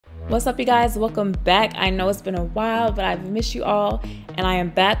What's up, you guys? Welcome back. I know it's been a while, but I've missed you all, and I am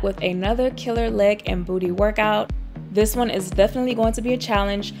back with another killer leg and booty workout. This one is definitely going to be a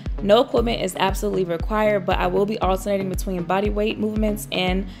challenge. No equipment is absolutely required, but I will be alternating between body weight movements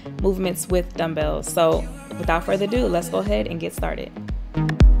and movements with dumbbells. So without further ado, let's go ahead and get started.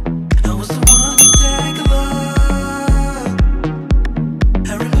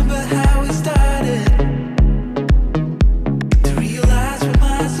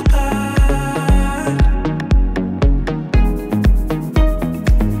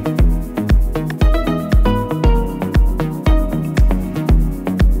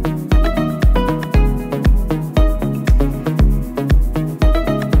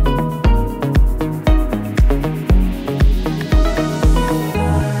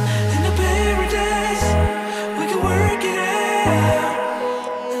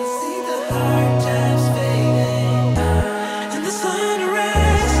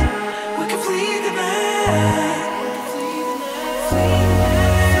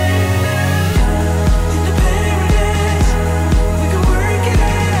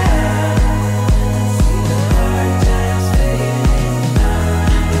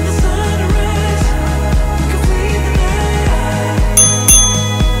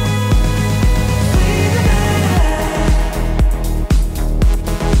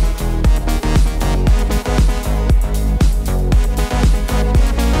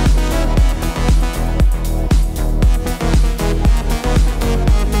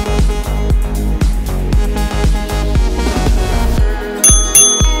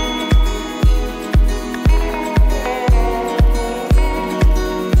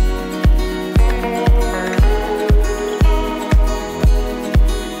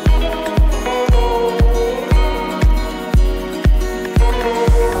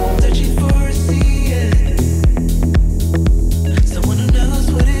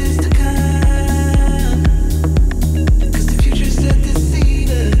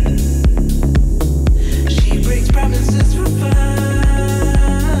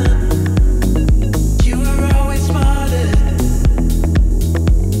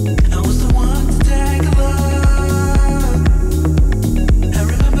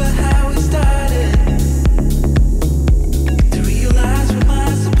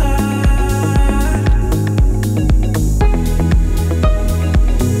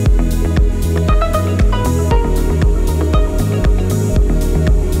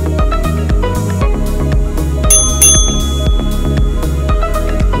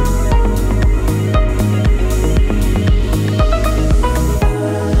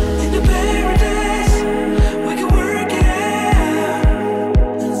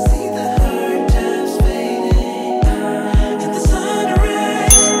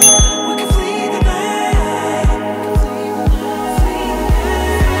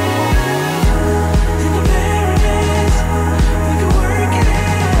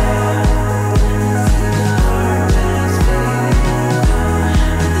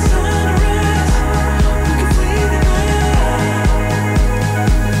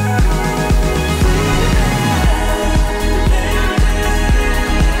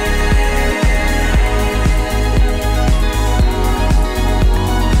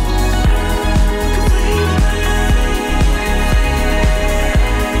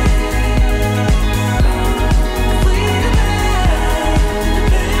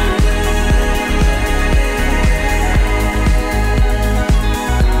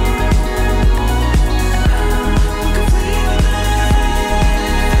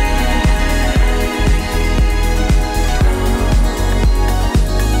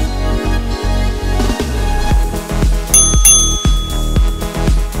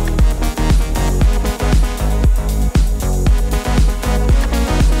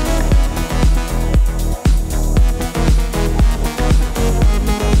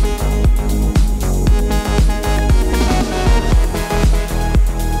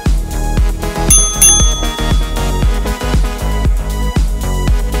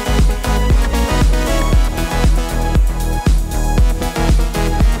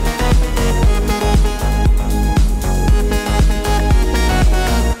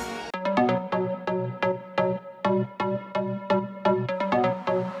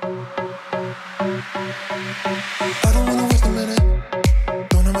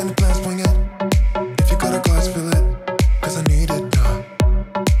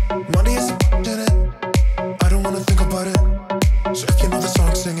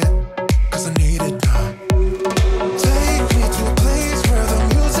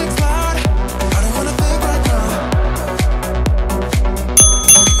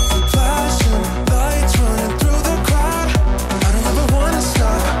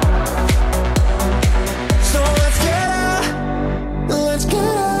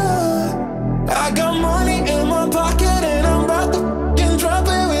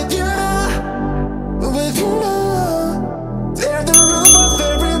 roof of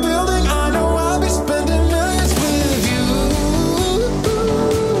every building. I know I'll be spending millions with you.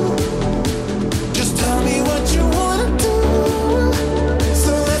 Just tell me what you wanna do.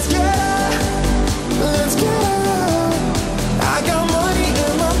 So let's get out, let's get out. I got money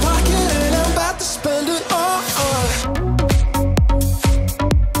in my pocket and I'm about to spend it all.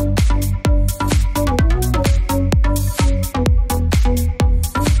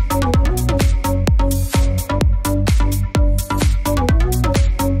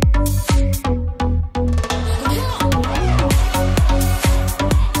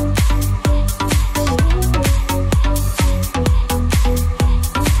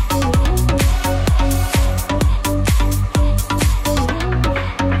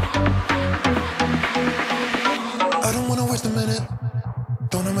 I don't wanna waste a minute.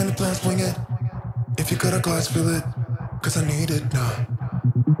 Don't have many plans, wing it. If you got a glass, fill it, cause I need it now.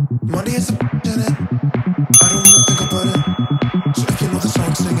 Money is a in it. I don't wanna think about it. So if you know the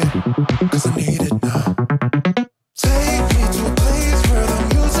song, sing it, cause I need it now. Take me to a place where the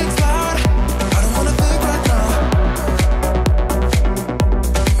music's loud. I don't wanna think right now.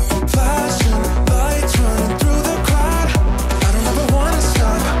 Flashing lights running through the crowd. I don't ever wanna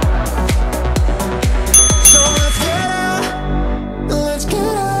stop. So let's get out, let's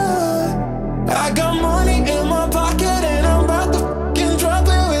get out. I got money in my pocket and I'm about to fucking drop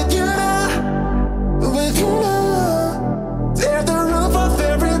it with you now, with you now. Tear the roof off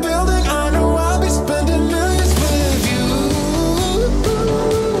every building. I know I'll be spending millions with you.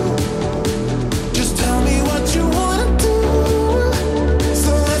 Just tell me what you wanna do.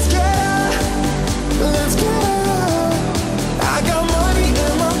 So let's get out, let's get out. I got money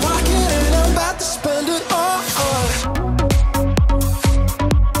in my pocket and I'm about to spend it all.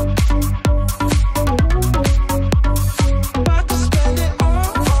 About to spend it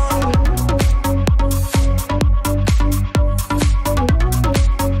all.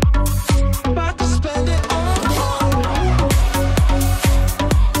 About to spend it all.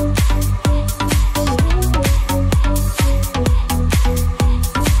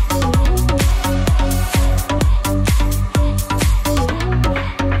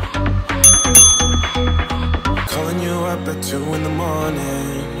 Calling you up at 2 in the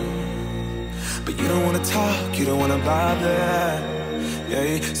morning, but you don't wanna talk, you don't wanna bother.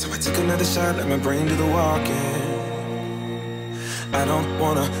 Yeah, so I took another shot, let my brain do the walking. I don't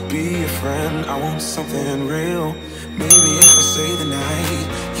wanna be your friend, I want something real. Maybe if I stay the night,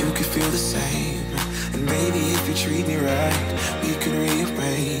 you could feel the same. And maybe if you treat me right, we could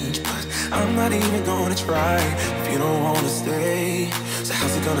rearrange. But I'm not even gonna try if you don't wanna stay. So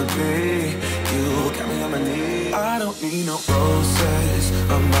how's it gonna be? You got me on my knees. I don't need no roses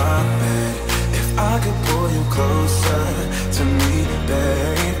on my bed. If I could pull you closer to me,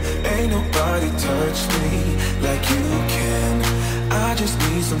 babe, ain't nobody touch me like you can. I just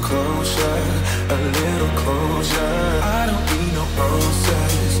need some closure, a little closure. I don't need no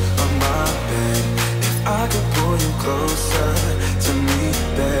roses on my bed. If I could pull you closer to me,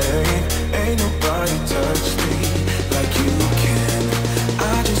 babe, ain't nobody touch me like you can.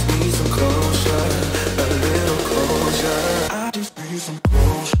 I just need some closure, a little closure. I just need some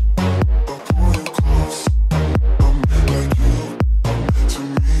closure. I'll pull you close, like you to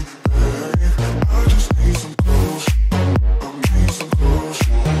me, babe. I just need some closure. I need some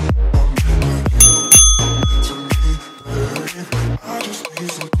closure. Like you to me, babe. I just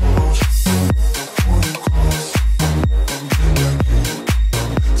need some closure. I'll pull you close, like you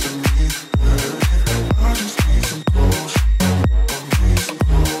to me, babe. I just need some closure. I need some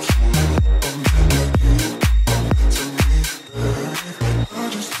closure. Like you to me, babe. I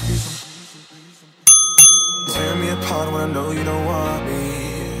just need some. Tear me apart when I know you don't want me.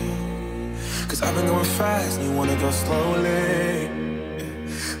 Cause I've been going fast and you wanna go slowly.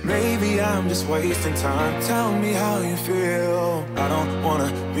 Maybe I'm just wasting time. Tell me how you feel. I don't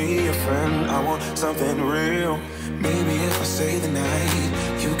wanna be your friend, I want something real. Maybe if I stay the night,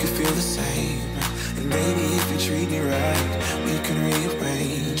 you could feel the same. And maybe if you treat me right, we can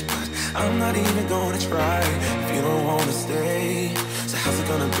rearrange. But I'm not even gonna try if you don't wanna stay. So how's it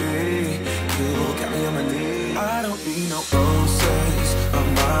gonna be? You got me on my knees. I don't need no roses on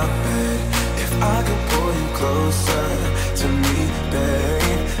my bed. If I could pull you closer to me,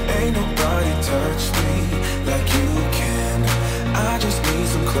 babe, ain't nobody touch me